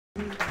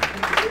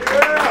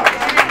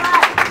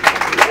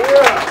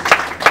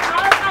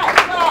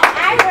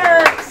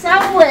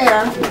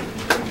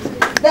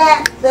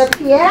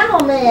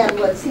Piano Man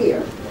was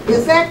here.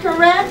 Is that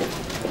correct?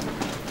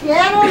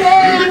 Piano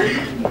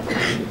Man?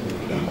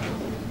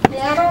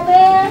 Piano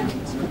Man?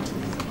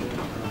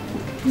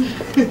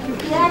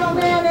 Piano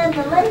Man and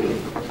the lady.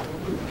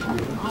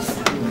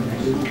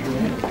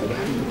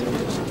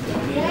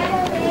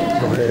 Piano Man.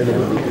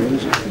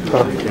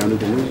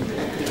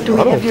 Do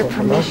we have your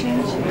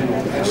permission?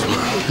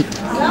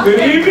 Good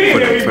evening,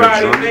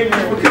 everybody. Thank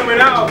you for coming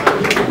out.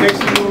 Make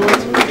sure you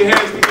put your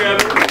hands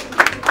together.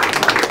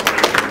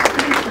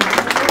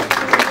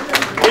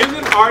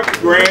 Isn't art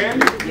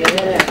grand?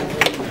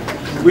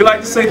 Yeah. We like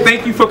to say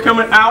thank you for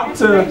coming out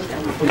to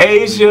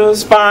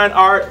Asia's Fine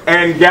Art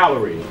and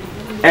Gallery.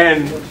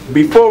 And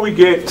before we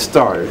get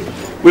started,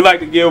 we'd like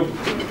to give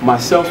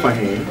myself a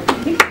hand.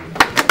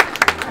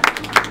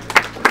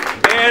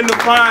 And the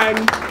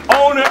fine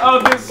owner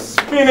of this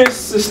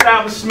finished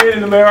establishment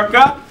in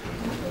America,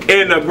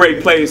 in a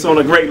great place on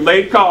a great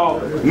lake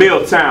called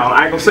Milltown.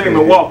 I ain't gonna say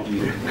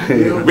Milwaukee.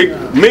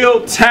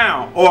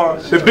 Milltown, or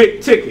the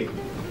Big Ticket.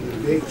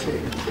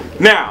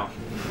 Now,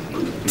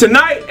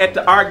 tonight at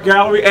the art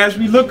gallery, as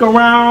we look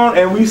around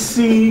and we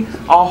see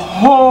a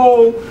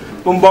whole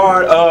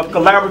bombard of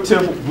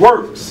collaborative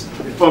works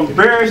from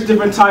various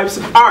different types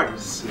of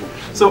artists.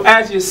 So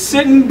as you're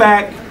sitting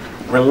back,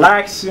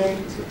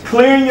 relaxing,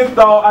 clearing your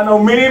thought, I know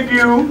many of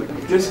you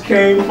just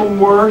came from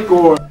work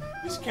or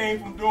just came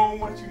from doing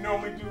what you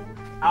normally do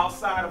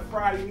outside of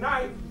Friday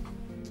night.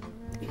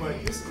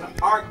 But this is an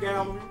art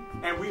gallery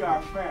and we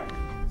are family.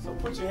 So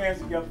put your hands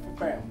together for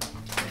family.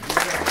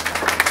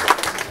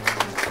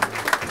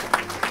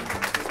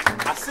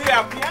 I see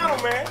our Piano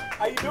Man.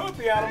 How you doing,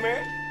 Piano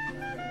Man?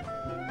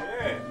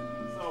 Yeah.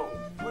 So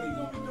what are you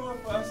gonna be doing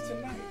for us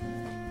tonight?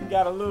 You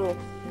got a little,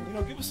 you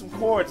know, give us some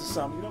chords or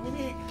something. You know, we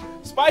need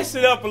spice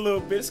it up a little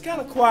bit. It's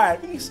kind of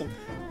quiet. We need some.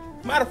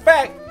 Matter of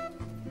fact,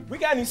 we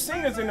got any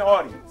singers in the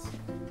audience?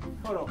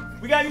 Hold on.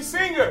 We got any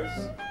singers?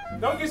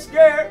 Don't get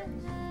scared.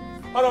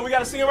 Hold on. We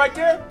got a singer right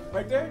there.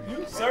 Right there.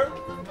 You, sir.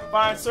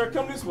 Fine, sir.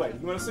 Come this way.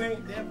 You want to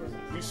sing? Never.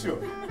 You sure?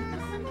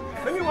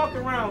 Let me walk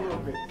around a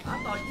little bit.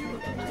 I thought you were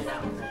the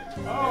piano man.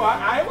 Oh,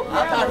 I am a piano.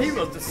 I thought he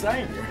was the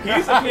singer.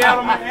 He's a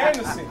piano man and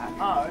the singer.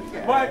 Oh,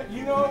 okay. But,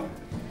 you know,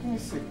 let me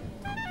see.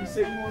 You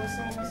say you want to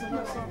sing us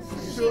another song?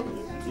 You sure?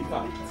 Keep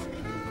on.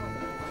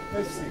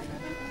 Let's see.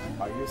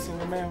 Are you a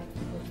singer, ma'am?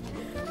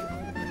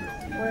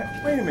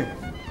 Wait a minute.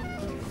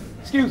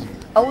 Excuse me.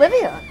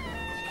 Olivia.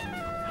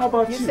 How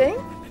about you? You sing?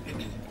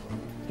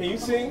 Can you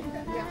sing?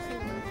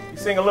 You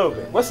sing a little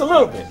bit. What's a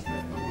little bit?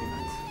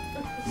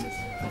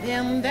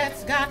 Them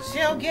that's got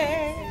shall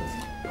get,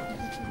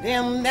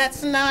 them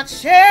that's not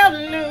shall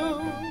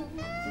lose.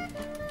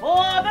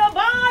 For the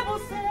Bible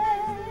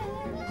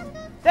says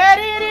that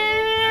it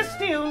is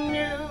still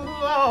new.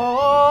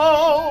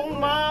 Oh,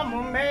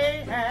 Mama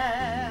may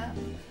have,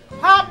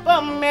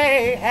 Papa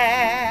may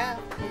have,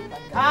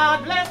 but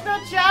God bless the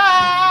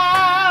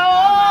child.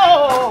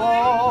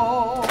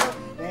 Oh,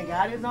 they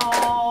got his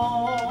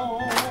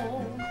own,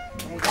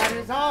 they got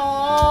his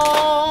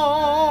own.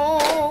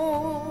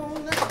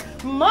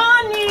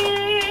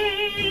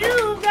 Money, you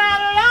got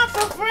lots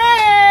of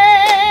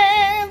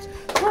friends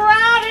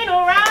crowding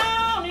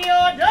around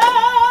your door.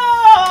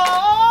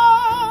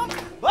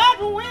 But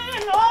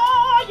when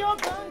all your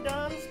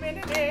done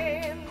spending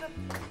in,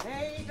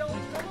 they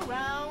don't come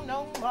around no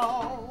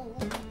more.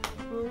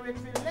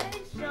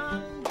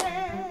 Tribulation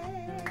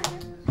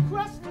days,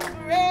 crust of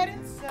bread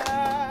and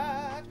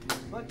such.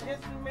 But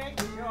just make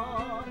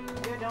sure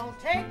you don't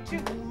take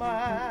too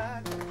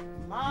much.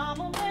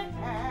 Mama may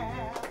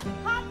have,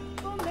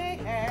 Papa may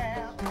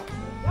have,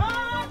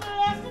 God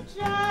bless the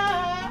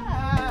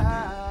child.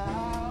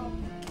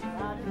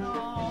 God is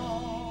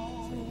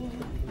on,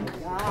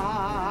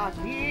 God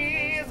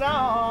is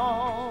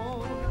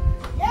on.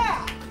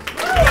 Yeah!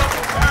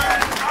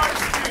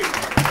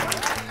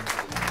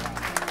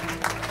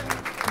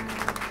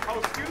 Oh,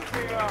 excuse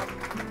me,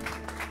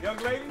 young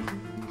lady.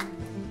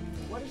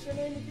 What is your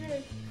name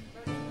again?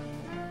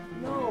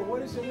 No,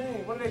 what is your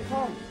name? What do they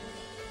call you?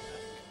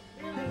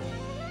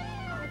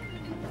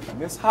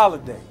 Miss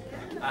Holiday.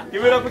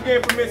 Give it up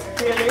again for Miss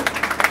Kelly.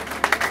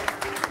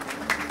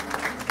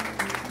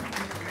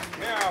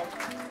 Now,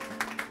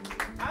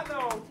 I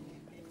know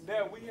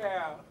that we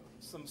have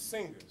some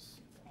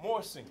singers,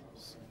 more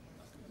singers.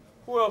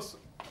 Who else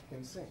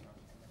can sing?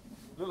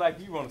 Look like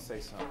you want to say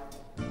something.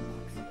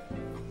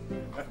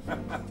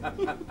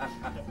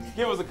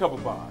 Give us a couple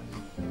bars.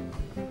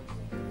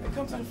 Hey,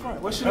 come to the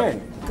front. What's your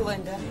name?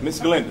 Glenda. Miss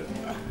Glenda.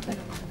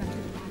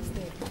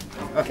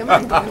 Come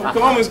on.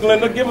 Come on, Miss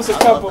Glenda. Give us a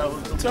couple.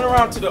 Turn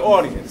around to the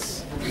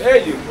audience. There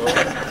you go.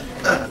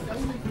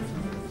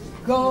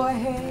 Go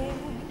ahead.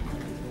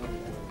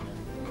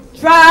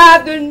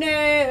 Drive the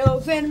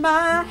nails in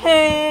my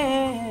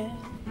hand.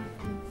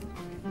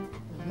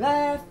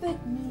 Laugh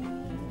at me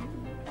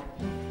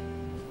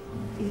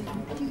if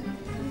you please.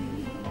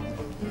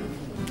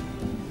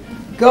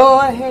 Go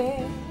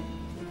ahead.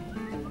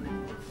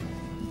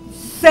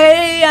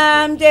 Say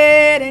I'm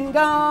dead and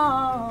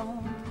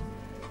gone,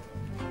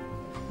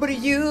 but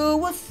you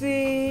will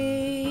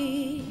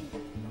see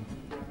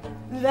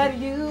that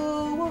you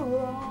were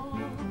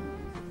wrong.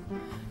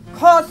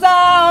 'Cause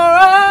I'll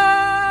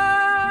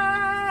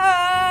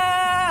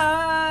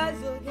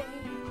rise again.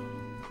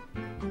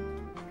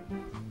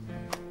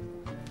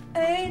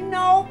 Ain't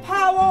no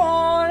power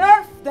on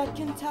earth that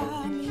can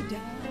tie me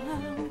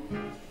down.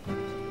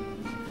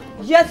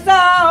 Yes,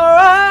 I'll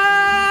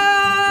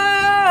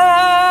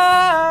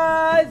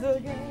rise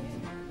again.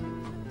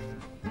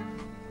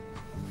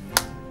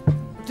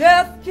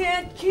 Death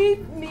can't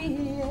keep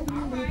me in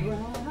the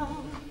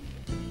ground.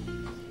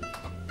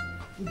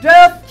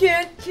 Death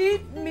can't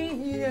keep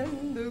me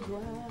in the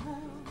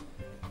ground.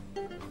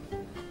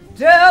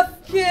 Death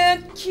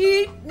can't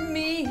keep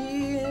me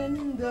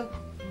in the ground.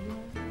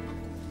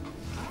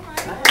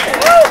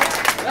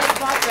 Let's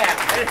pop that.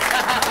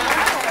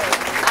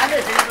 I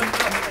didn't even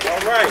know.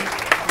 All right.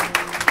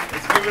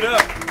 Let's give it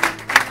up.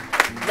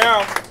 Now,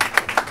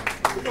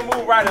 we're going to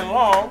move right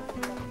along.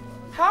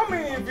 How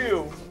many of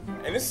you,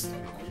 and this,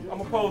 I'm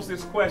going to pose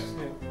this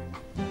question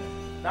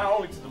not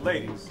only to the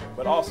ladies,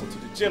 but also to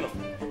the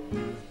gentlemen.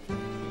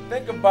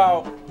 Think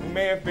about, you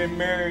may have been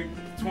married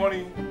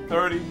 20,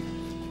 30,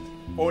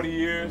 40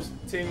 years,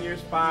 10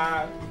 years,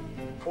 5,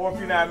 or if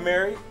you're not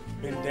married,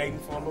 been dating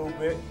for a little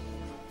bit.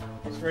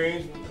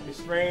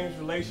 Strange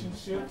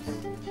relationships,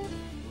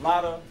 a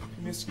lot of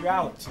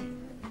promiscuity.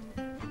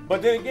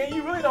 But then again,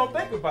 you really don't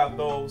think about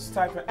those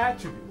type of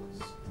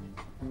attributes.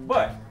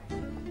 But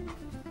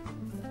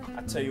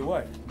I tell you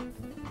what,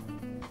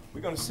 we're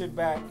gonna sit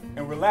back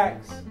and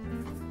relax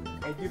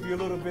and give you a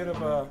little bit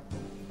of a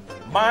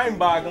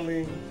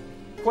mind-boggling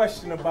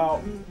question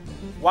about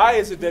why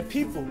is it that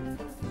people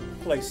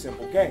play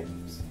simple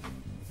games?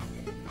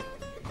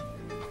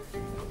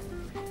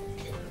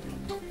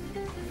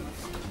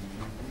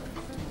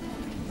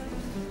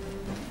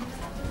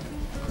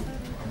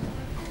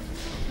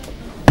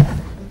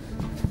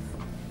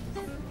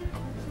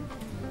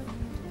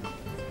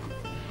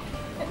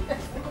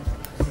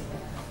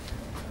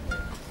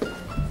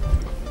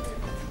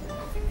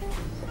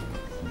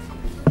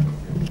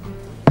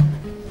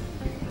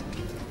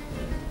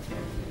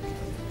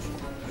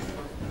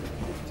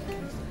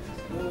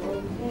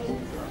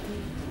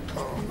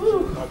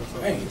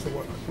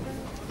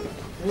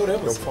 Well,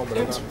 that was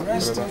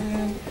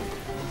interesting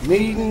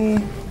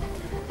meeting.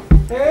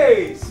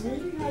 Hey,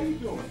 sweetie, how you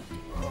doing?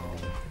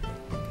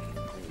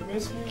 You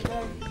miss me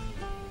today?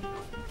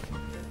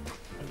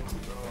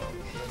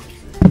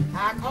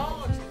 I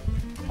called you.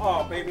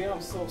 Oh, baby,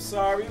 I'm so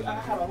sorry. I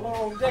had a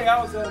long day.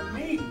 I was at a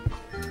meeting.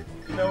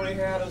 You know, they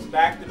had us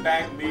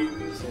back-to-back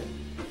meetings and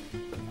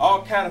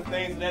all kind of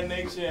things of that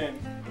nature. And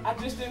I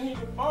just didn't hear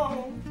your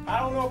phone. I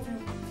don't know if you.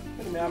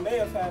 Wait a minute, I may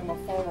have had my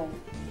phone on.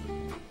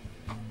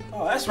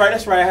 Oh, that's right.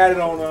 I had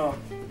it on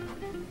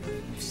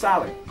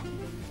silent.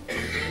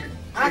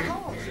 I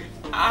called you.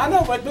 I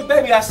know, but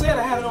baby, I said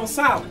I had it on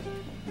silent.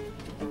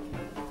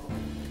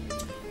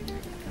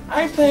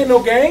 I ain't playing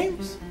no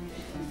games.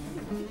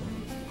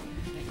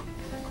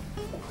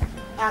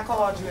 I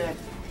called you at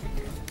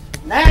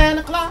 9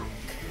 o'clock.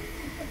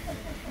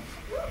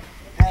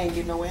 I ain't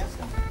get no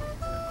answer.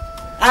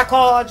 I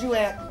called you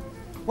at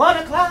 1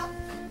 o'clock.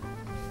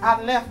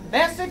 I left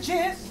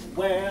messages.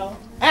 Well,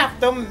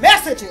 After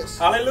messages.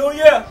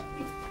 hallelujah.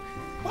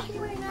 Why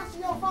you ain't answer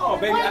your phone? Oh,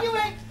 baby, Why you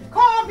ain't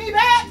call me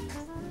back?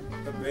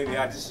 But baby,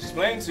 I just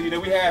explained to you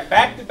that we had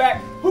back-to-back.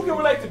 Who can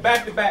relate to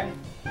back-to-back?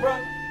 Bro,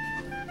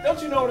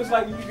 don't you know what it's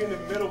like when you get in the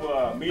middle of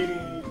a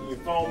meeting, your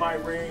phone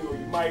might ring, or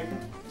you might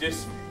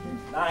just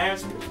not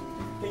answer it?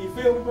 Can you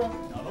feel me, bro?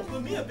 No, don't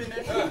put me up in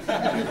there.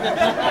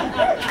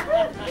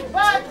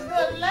 But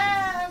the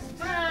last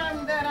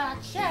time that I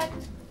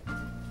checked,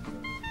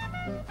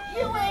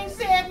 you ain't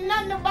said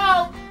nothing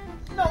about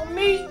no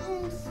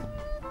meetings.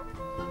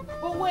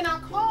 But when I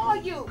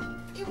called you,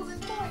 it was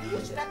important. You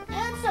should have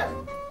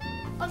answered.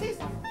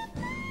 Atisa,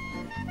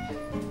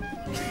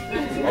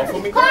 Oh, for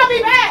me? call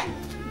me back.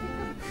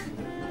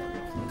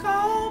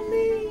 Call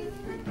me.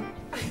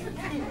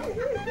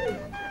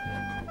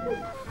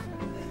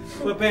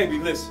 But baby,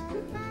 listen.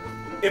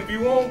 If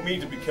you want me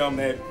to become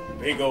that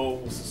big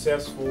old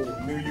successful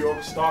New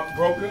York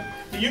stockbroker,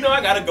 then you know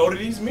I gotta go to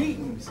these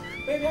meetings.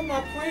 Baby, I'm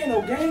not playing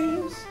no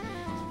games.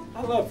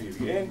 I love you,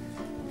 and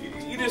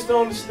you just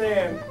don't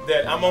understand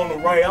that I'm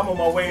on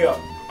my way up.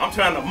 I'm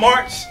trying to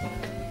march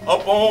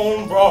up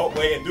on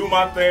Broadway and do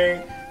my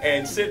thing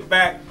and sit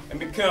back and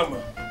become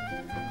a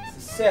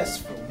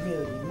successful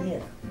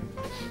millionaire.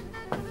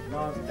 You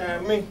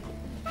understand me?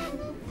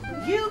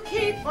 You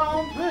keep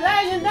on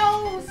playing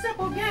those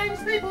simple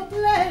games people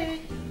play.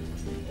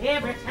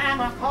 Every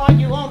time I call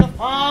you on the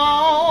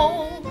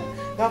phone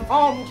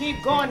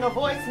keep going to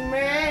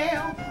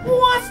voicemail.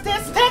 What's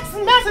this text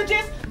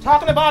messages?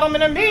 Talking about them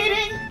in a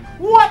meeting.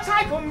 What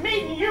type of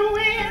meeting you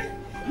in?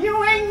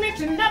 You ain't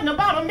mentioned nothing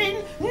about a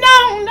meeting.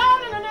 No.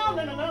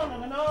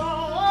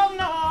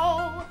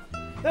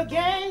 The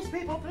games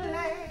people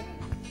play.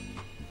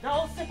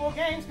 Those simple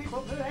games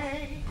people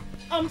play.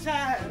 I'm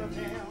tired of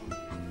them.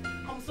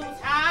 I'm so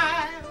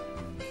tired.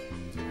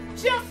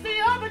 Just the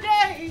other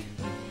day,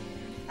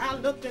 I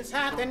looked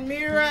inside the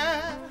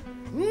mirror.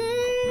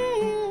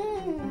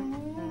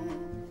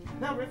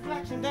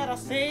 reflection that I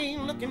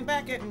seen looking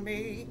back at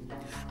me.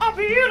 A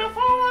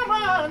beautiful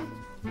woman.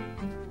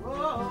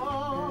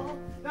 Oh,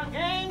 the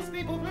games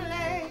people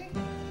play,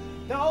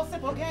 those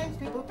simple games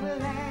people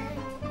play.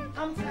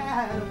 I'm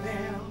tired of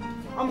them.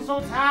 I'm so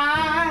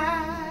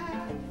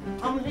tired.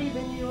 I'm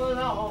leaving you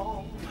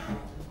alone.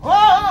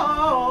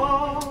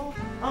 Oh,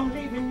 I'm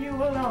leaving you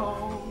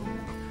alone.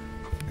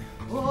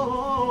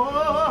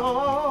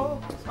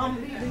 Oh,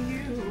 I'm leaving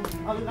you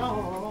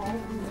alone.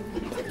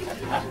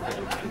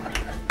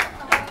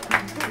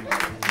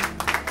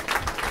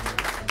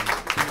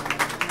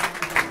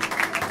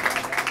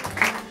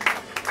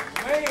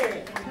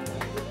 Man,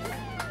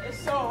 it's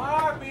so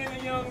hard being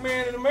a young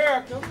man in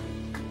America.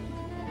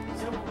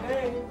 Simple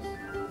names.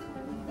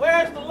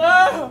 Where's the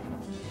love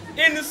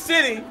in the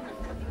city?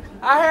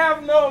 I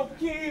have no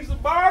keys to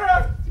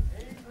barter.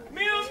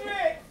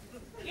 Music,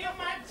 give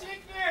my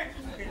chicken.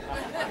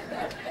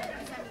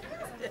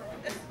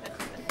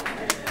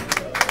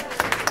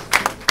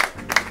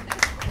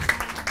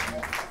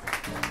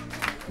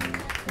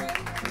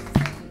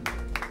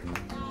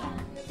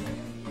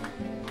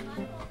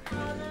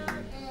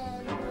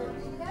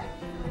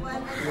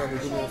 You gotta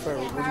do me a favor.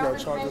 Would you gotta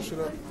charge your shit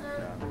up?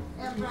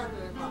 And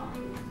brother-in-law.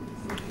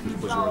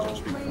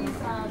 So please,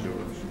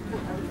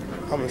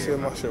 I'm gonna see if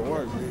my shit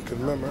work, because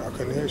remember, I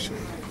couldn't hear shit.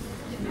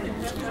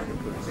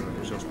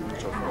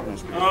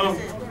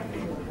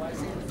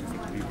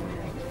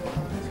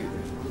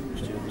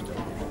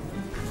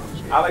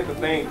 I like to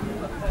thank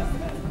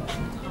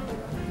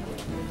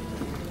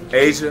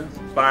Asia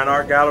Fine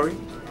Art Gallery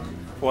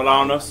for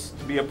allowing us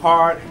to be a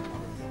part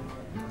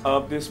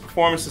of this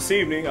performance this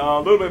evening. A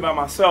little bit about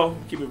myself,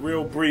 keep it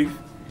real brief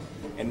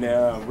and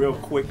real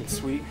quick and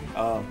sweet.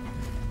 Mr.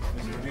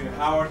 Regina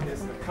Howard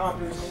is an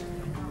accomplished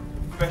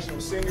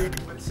professional singer,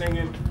 been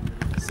singing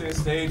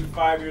since the age of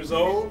 5 years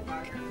old.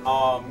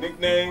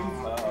 Nickname,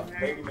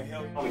 Baby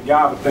Mahel.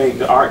 God, to thank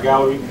the Art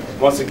Gallery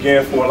once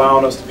again for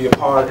allowing us to be a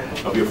part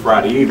of your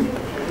Friday evening.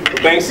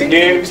 Thanks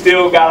again, we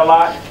still got a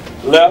lot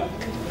left.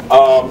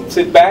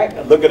 Sit back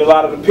and look at a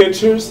lot of the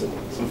pictures,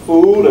 some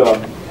food.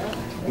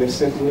 Miss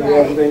Cynthia, you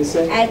have anything to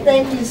say? I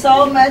thank you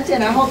so much,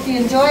 and I hope you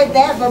enjoyed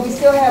that, but we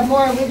still have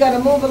more, and we're going to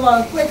move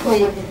along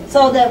quickly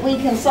so that we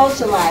can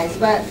socialize.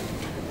 But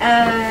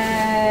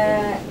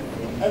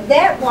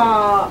that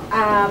wall,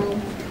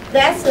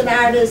 that's an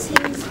artist.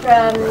 He's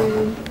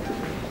from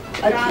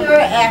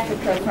Accra,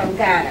 Africa, from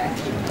Ghana.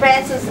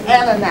 Francis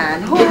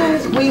Elanon,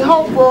 who we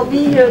hope will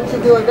be here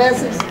to do a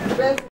residency.